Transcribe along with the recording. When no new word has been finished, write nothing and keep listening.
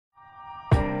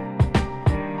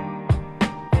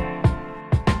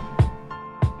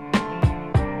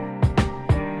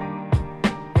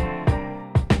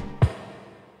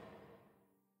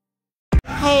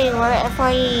we're at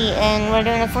F.Y.E. and we're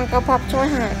doing a Funko Pop toy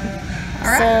hunt.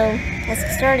 Alright. So, let's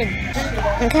get started.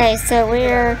 Okay, so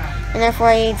we're in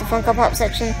F.Y.E. the Funko Pop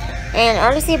section, and I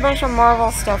already see a bunch of Marvel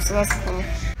stuff, so that's cool.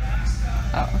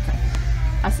 Oh, okay.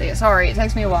 I see it. Sorry, it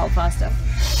takes me a while to find stuff.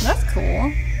 That's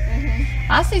cool.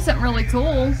 I see something really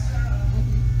cool.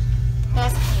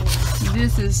 That's cute.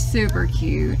 This is super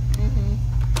cute.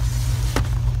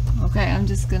 Okay, I'm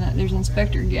just gonna, there's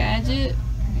Inspector Gadget.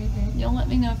 Y'all let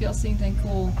me know if y'all see anything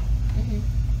cool.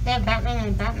 They have Batman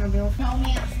and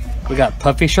Batmobile. We got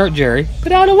Puffy Shirt Jerry,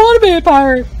 but I don't want to be a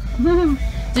pirate.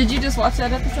 Did you just watch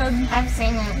that episode? I've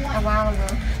seen it a while ago.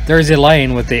 There's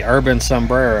Elaine with the urban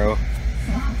sombrero.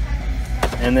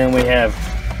 And then we have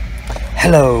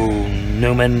Hello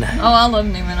Newman. Oh, I love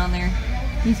Newman on there.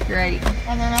 He's great.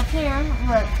 And then up here,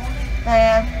 look, they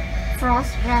have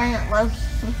Frost Giant Loki.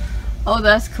 Oh,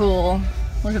 that's cool.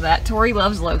 Look at that. Tori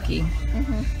loves Loki.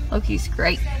 Loki's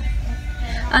great.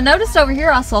 I noticed over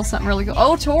here I saw something really cool.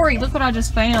 Oh, Tori, look what I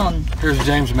just found. Here's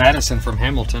James Madison from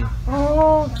Hamilton.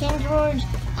 Oh, King George.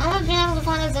 I haven't been able to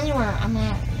find those anywhere. I'm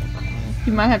not.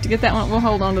 You might have to get that one. We'll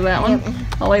hold on to that one. Yep.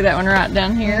 I'll lay that one right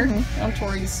down here on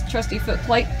Tori's trusty foot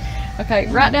plate. Okay,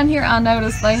 right down here I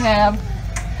noticed they have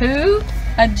who?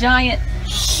 A giant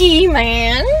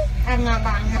He-Man. I'm not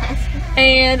buying that.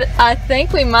 And I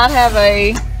think we might have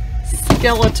a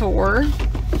Skeletor.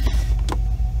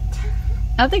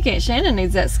 I think Aunt Shannon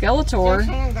needs that Skeletor.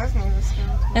 Shannon does need a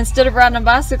Skeletor. Instead of riding a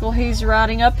bicycle, he's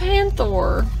riding a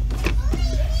Panther.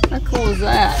 How cool is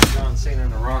that? John Cena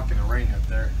and the Rock in the ring up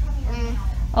there.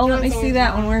 Oh, let me see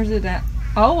that one. Where's it at?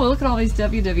 Oh, well, look at all these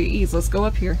WWEs. Let's go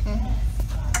up here.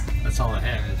 That's all it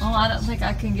has. Oh, I don't think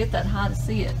I can get that high to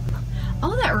see it.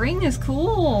 Oh, that ring is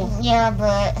cool. Yeah,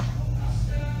 but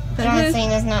John who-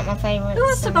 Cena's not my favorite. Who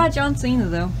wants so- to buy John Cena,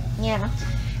 though? Yeah.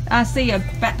 I see a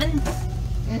Batman.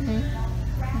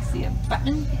 I see a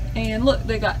Batman. And look,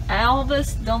 they got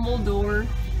Albus Dumbledore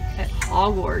at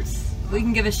Hogwarts. We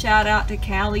can give a shout out to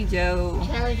Callie Joe.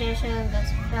 Kelly Joe Show,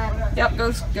 that's right. Yep,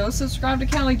 go subscribe to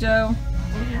Callie Joe.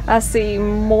 I see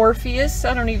Morpheus.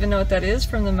 I don't even know what that is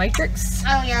from the Matrix.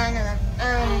 Oh, yeah, I know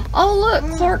that. Oh,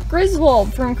 look, Clark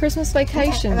Griswold from Christmas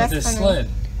Vacation. That's This funny. sled.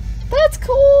 That's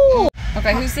cool.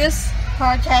 Okay, who's this?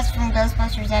 Podcast from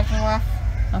Ghostbusters Afterlife.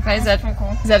 Okay, is That's that pretty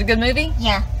cool. is that a good movie?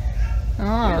 Yeah.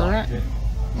 All right.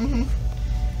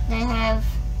 They have,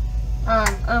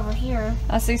 over here.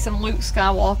 I see some Luke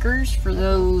Skywalkers for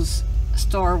those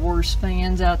Star Wars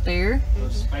fans out there.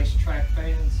 Those Space Track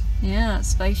fans. Yeah,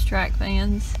 Space Track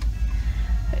fans.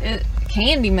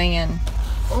 Candyman.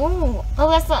 Oh,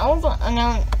 that's the old one. Oh,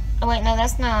 no. Oh, wait, no,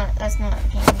 that's not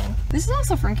Candyman. This is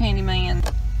also from Candyman.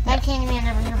 That Candyman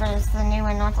over here, but it's the new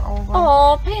one, not the old one.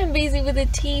 Oh, Pam Beezy with a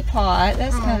teapot.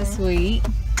 That's kind of sweet.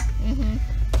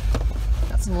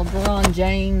 Got some LeBron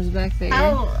James back there.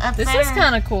 Oh, up This there. is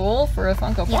kind of cool for a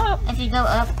Funko Yeah, Pop. if you go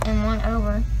up and one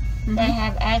over, they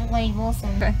have Adelaide Wilson.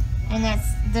 Okay. And that's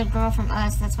the girl from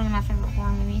Us. That's one of my favorite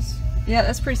horror movies. Yeah,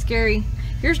 that's pretty scary.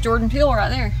 Here's Jordan Peele right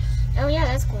there. Oh, yeah,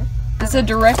 that's cool. It's a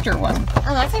director one.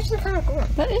 Oh, that's actually kind of cool.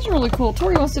 That is really cool.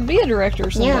 Tori wants to be a director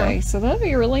someday, so that'd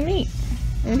be really neat.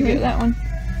 You get that one.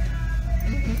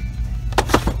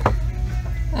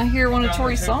 I hear one of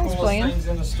Tori's songs playing. Things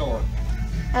in the store.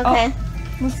 Okay.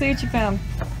 Let's see what you found.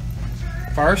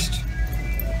 First,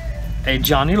 a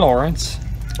Johnny Lawrence,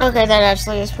 Okay, that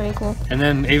actually is pretty cool. and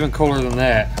then even cooler than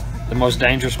that, the most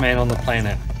dangerous man on the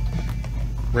planet,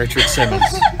 Richard Simmons.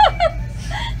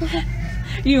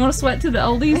 You want to sweat to the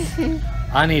oldies?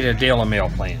 I need a deal a meal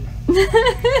plan.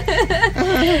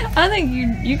 I think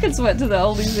you could sweat to the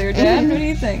oldies there, Dad. What do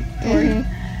you think, Tori?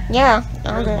 Yeah.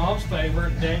 Here's Okay. Mom's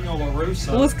favorite, Daniel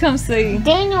LaRusso. Let's come see.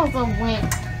 Daniel's a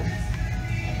wimp.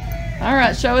 All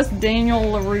right, show us Daniel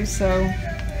LaRusso.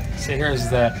 See, here's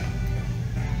that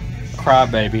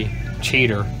crybaby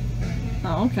cheater,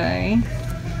 Oh, okay.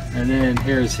 and then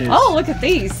here's his. Oh, look at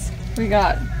these. We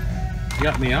got You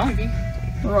got Miyagi.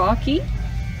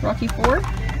 Rocky 4,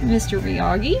 Mr.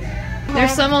 Miyagi.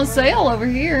 There's some on sale over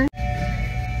here.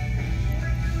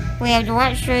 We have the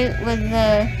white shirt with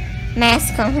the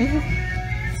mask on.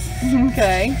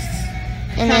 Okay.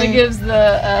 And Kind of then, gives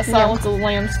the Silence of the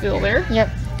Lambs feel there. yep.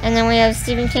 And then we have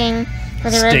Stephen King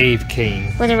with a red, Steve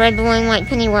King. with a red balloon like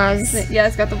Pennywise. Yeah,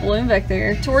 it's got the balloon back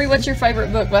there. Tori, what's your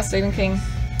favorite book by Stephen King?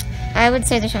 I would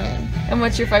say The Shining. And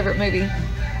what's your favorite movie?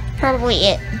 Probably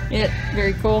it. It.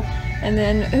 Very cool. And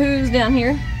then who's down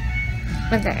here?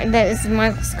 Okay, that is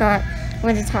Michael Scott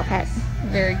with a top hat.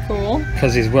 Very cool.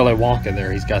 Because he's Willy Wonka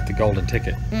there. He's got the golden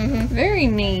ticket. Very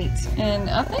neat. And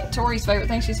I think Tori's favorite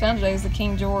thing she's found today is the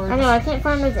King George. I know, I can't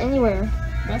find those anywhere.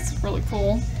 That's really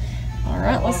cool. All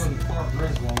right, let's.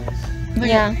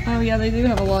 Yeah. Oh yeah, they do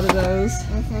have a lot of those.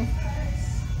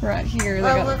 Right here. They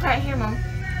got... look right here, Mom.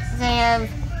 They have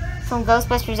from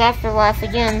Ghostbusters Afterlife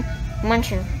again,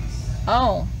 Muncher.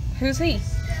 Oh, who's he?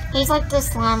 He's like the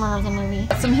Slimer of the movie.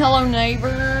 Some Hello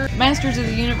Neighbor, Masters of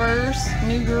the Universe,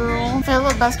 New Girl.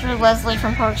 Filibuster Leslie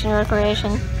from Parks and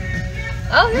Recreation.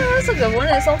 Oh yeah, that's a good one.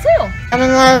 It's on sale. I'm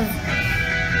in love.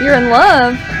 You're in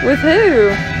love with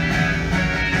who?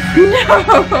 No!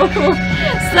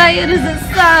 Say it isn't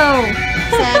so!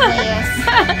 Sadly, yes.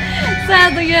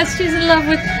 Sadly, yes, she's in love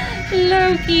with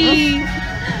Loki.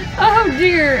 Oh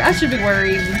dear, I should be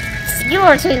worried. You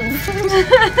are too.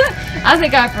 I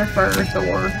think I prefer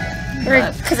Thor.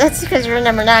 Because you're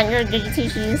number 9. You're a goody two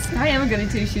shoes. I am a goody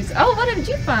two shoes. Oh, what did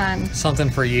you find? Something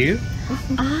for you?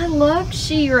 I loved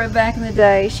She-Ra back in the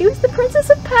day. She was the Princess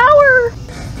of Power.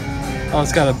 Oh,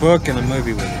 it's got a book and a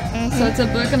movie with it. So it's a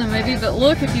book and a movie, but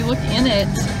look, if you look in it,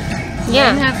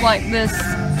 Yeah. they have like this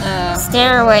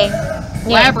Stairway.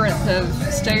 labyrinth of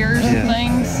stairs and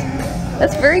things.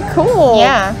 That's very cool.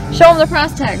 Yeah. Show them the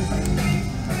price tag.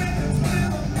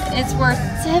 It's worth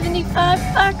 $75.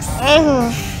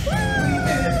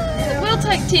 So we'll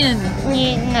take 10.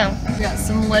 No. We've got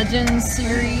some Legends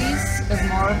series of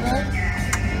Marvel.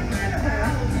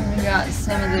 And we got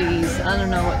some of these. I don't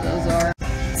know what those are.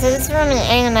 So this is from an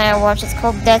anime I watched. It's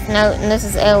called Death Note, and this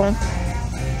is L.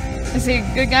 Is he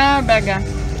a good guy or a bad guy?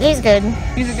 He's good.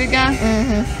 He's a good guy?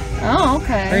 Oh,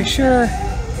 okay. Are you sure?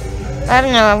 I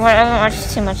don't know. I haven't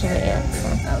watched too much of it yet. So.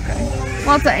 Okay.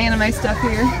 Lots of anime stuff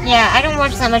here. Yeah, I don't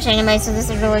watch that much anime, so this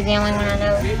is really the only one I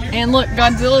know. And look,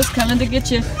 Godzilla's coming to get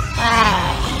you.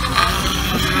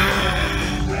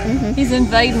 He's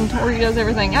invading. Tori does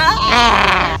everything.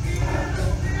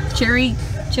 Cherry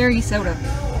soda.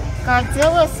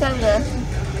 Godzilla soda.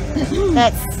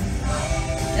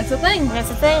 That's a thing. That's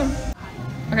a thing.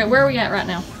 Okay, where are we at right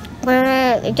now? We're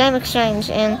at GameXChange,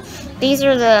 and these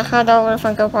are the $100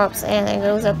 Funko Pops, and it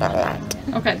goes up a lot.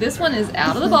 Okay, this one is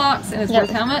out of the box, and it's worth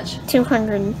how much?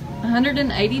 $200.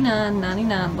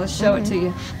 $189.99. Let's show it to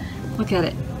you. Look at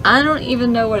it. I don't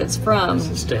even know what it's from. This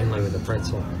is Stanley with a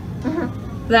pretzel.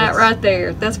 That right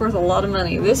there. That's worth a lot of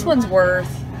money. This one's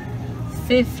worth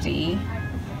 $50.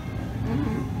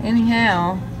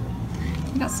 Anyhow,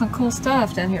 we got some cool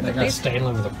stuff down here. They got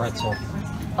Stanley with a pretzel.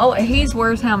 Oh, he's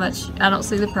worth how much? I don't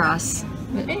see the price.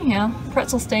 But anyhow,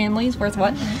 Pretzel Stanley's worth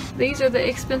what? These are the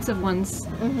expensive ones.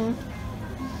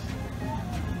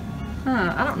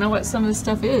 Huh, I don't know what some of this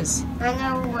stuff is. I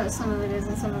know what some of it is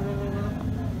and some of it I don't.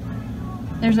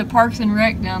 There's a Parks and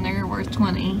Rec down there worth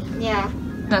 $20. Yeah.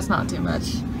 That's not too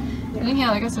much. But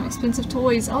anyhow, they got some expensive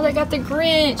toys. Oh, they got the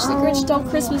Grinch. The Grinch Stole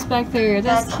Christmas back there.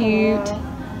 That's cute. Cool.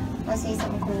 I see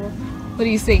something cool. What do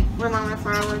you see? Ramona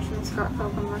Flowers from Scott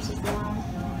Pilgrim vs. the World.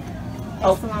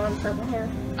 Oh. That's the one with purple hair.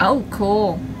 Oh,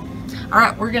 cool. All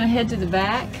right, we're going to head to the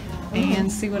back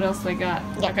and see what else they got.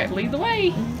 Yep. Okay, lead the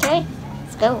way. Okay,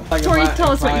 let's go. Tori,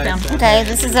 tell us what you found. Okay,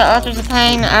 this is the Authors of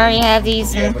Pain. I already have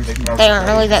these, and they aren't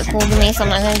really that cool to me, so I'm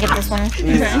not going to get this one.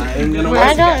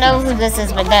 I don't know who this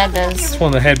is, but Dad does. It's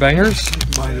one of the headbangers.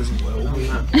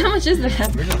 How much is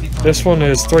that? This one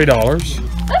is $3.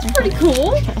 That's pretty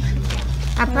cool.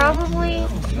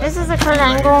 This is a Kurt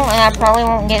Angle, and I probably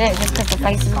won't get it just because the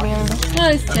face is weird. No,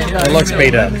 it's $10. It looks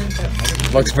beat up.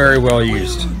 Looks very well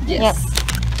used. Yes. Yep.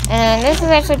 And this is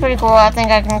actually pretty cool. I think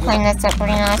I can clean this up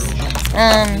pretty nice.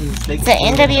 It's an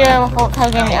NWO Hulk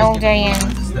Hogan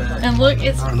LJN. And look,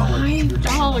 it's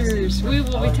 $5. We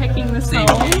will be taking this home.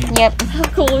 Yep. How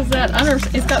cool is that?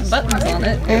 It's got buttons on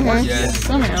it. It works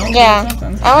somehow. Yeah.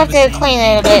 I'll have to clean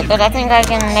it a bit, but I think I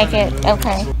can make it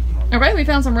okay. Alright, we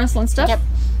found some wrestling stuff. Yep.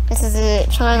 This is a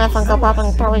China Funko Pop.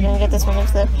 I'm probably going to get this one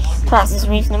if the price is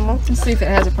reasonable. Let's see if it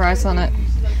has a price on it.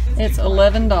 It's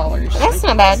 $11. That's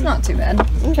not bad. It's not too bad.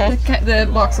 Okay. The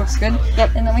box looks good.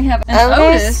 Yep. And then we have an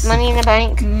Otis. Money in the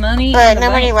Bank. But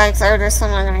nobody likes Otis, so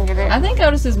I'm not going to get it. I think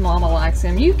Otis's mama likes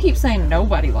him. You keep saying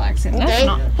nobody likes him. That's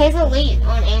not... His Elite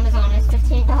on Amazon is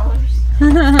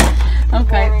 $15.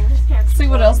 Okay. Let's see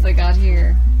what else they got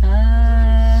here.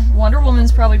 Wonder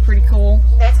Woman's probably pretty cool.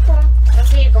 That's cool. Let's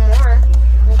see Gamora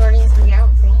from Guardians of the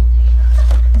Galaxy.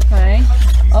 Okay.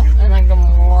 Oh, and then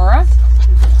Gamora.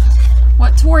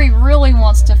 What Tori really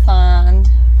wants to find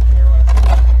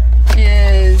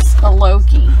is a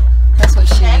Loki. That's what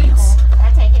she needs. Cool.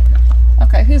 I take it.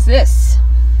 Okay, who's this?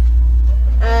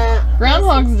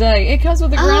 Groundhog's Day. It comes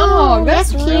with a groundhog.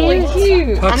 That's really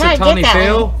cute. I might get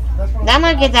that one. I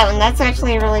might get that one. That's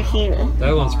actually really cute.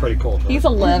 That one's pretty cool. He's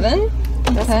 11.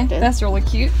 Okay, that's really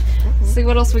cute. Let's see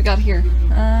what else we got here.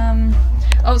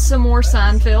 Oh, some more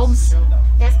Seinfelds.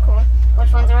 That's cool.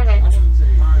 Which ones are they?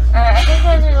 I think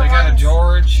those are the They got a ones.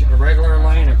 George, a regular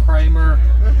Lane, a Kramer.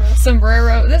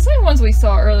 Sombrero. The same ones we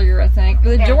saw earlier, I think.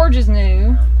 The Yeah. George is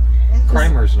new.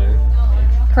 Kramer's new.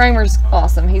 Kramer's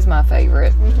awesome. He's my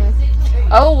favorite.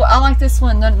 Oh, I like this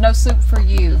one. No soup for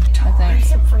you, I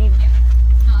think.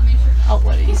 Oh,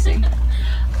 what did you see?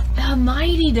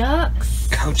 Mighty Ducks.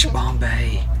 Coach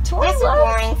Bombay. Tori That's a loves.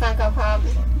 boring Funko Pop.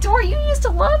 Tori, you used to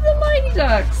love the Mighty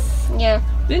Ducks, Yeah,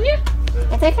 didn't you?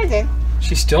 I think I did.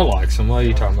 She still likes them. What are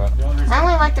you talking about? I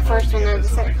only like the first one though.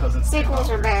 The sequels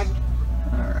are bad.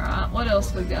 All right. What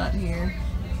else we got here?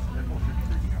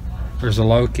 There's a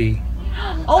Loki.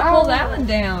 Oh, pull that one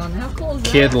down. How cool is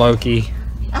that? Kid Loki.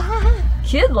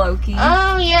 Kid Loki.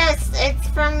 Oh yes, it's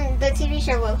from the TV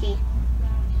show Loki.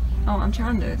 Oh, I'm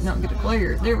trying to not get it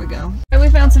clear. There we go. We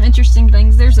found some interesting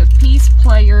things. There's a piece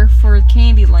player for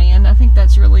Candyland. I think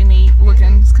that's really neat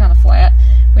looking. It's kind of flat.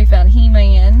 We found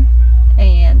He-Man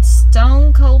and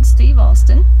Stone Cold Steve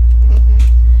Austin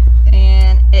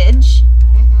and Edge.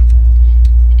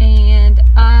 And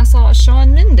I saw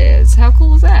Shawn Mendes. How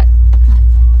cool is that?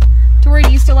 Tori,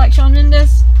 do you still like Shawn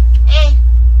Mendes?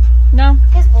 No?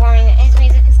 It's boring. His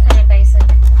music is kind of basic.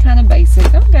 Kind of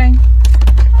basic. Okay.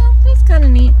 Well, that's kind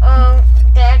of neat.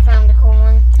 Dad found a cool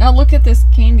one. Oh, look at this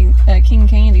candy, King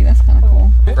Candy. That's kind of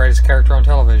cool. Greatest character on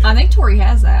television. I think Tori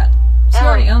has that. She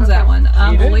already owns that one.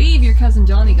 I believe your cousin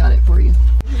Johnny got it for you.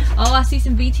 Oh, I see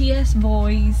some BTS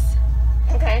boys.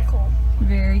 Okay, cool.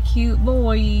 Very cute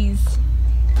boys.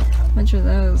 How much are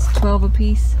those? 12 a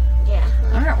piece? Yeah.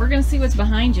 Alright, we're going to see what's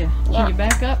behind you. Can Yeah. you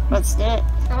back up? Let's do it.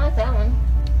 I like that one.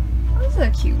 That's a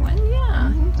cute one.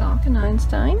 Yeah. Doc and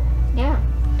Einstein. Yeah.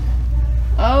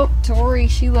 Oh, Tori,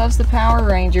 she loves the Power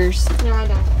Rangers. No, I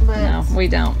don't. But No, we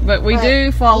don't. But we But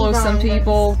do follow some Yvonne does.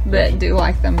 people that do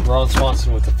like them. Ron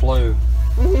Swanson with the flu.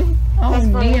 Oh That's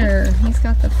funny. dear, he's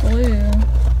got the flu.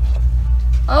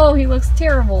 Oh, he looks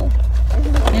terrible.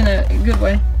 In a good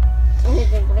way.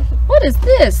 What is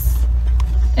this?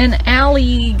 An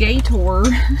alligator.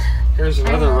 Here's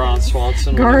another Ron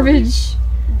Swanson. Garbage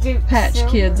Duke Patch Silver.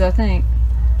 Kids, I think.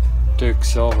 Duke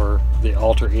Silver, the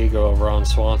alter ego of Ron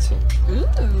Swanson.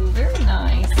 Ooh, very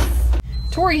nice.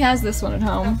 Tori has this one at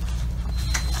home.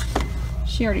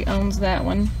 She already owns that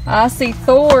one. I see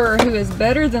Thor, who is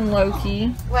better than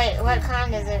Loki. Wait, what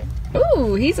kind is it?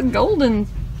 Ooh, he's a golden.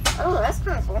 Oh, that's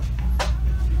kind of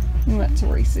cool. Let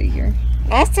Tori see here.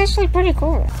 That's actually pretty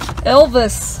cool.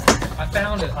 Elvis. I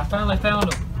found it. I finally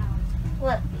found him.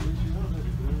 What?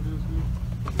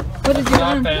 What did you I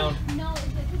find? found. No,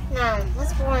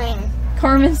 that's boring.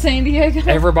 Carmen Sandiego.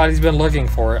 Everybody's been looking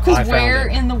for it. I Because found where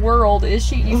it. in the world is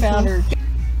she? You found her.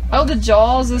 Oh, the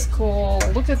Jaws is cool.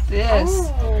 Look at this.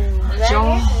 Ooh,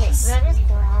 Jaws. that is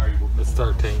cool. It's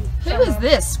 13. Who is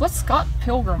this? What's Scott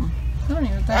Pilgrim? I don't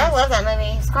even I think. love that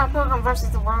movie. Scott Pilgrim vs.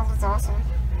 the World is awesome.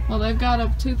 Well, they've got a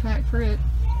 2-pack for it.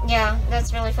 Yeah,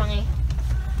 that's really funny.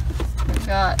 We've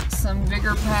got some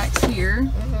bigger packs here.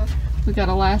 We got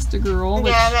Elastigirl,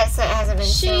 which Yeah, that set hasn't been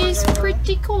she's shown.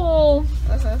 pretty cool.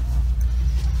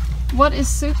 What is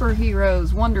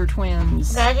Superheroes? Wonder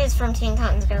Twins. That is from Teen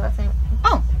Titans Go, I think.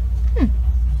 Oh.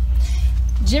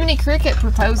 Jiminy Cricket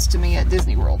proposed to me at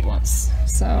Disney World once,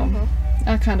 so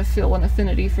I kind of feel an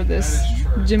affinity for this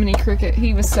Jiminy Cricket.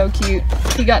 He was so cute.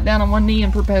 He got down on one knee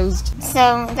and proposed.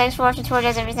 So, thanks for watching Tori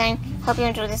Does Everything. Hope you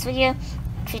enjoyed this video.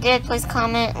 If you did, please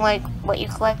comment, like, what you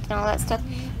collect and all that stuff.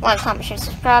 Like, comment, share,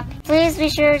 subscribe. Please be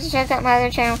sure to check out my other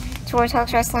channel, Tori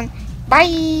Talks Wrestling.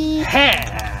 Bye!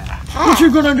 What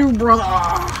you gonna do, brother?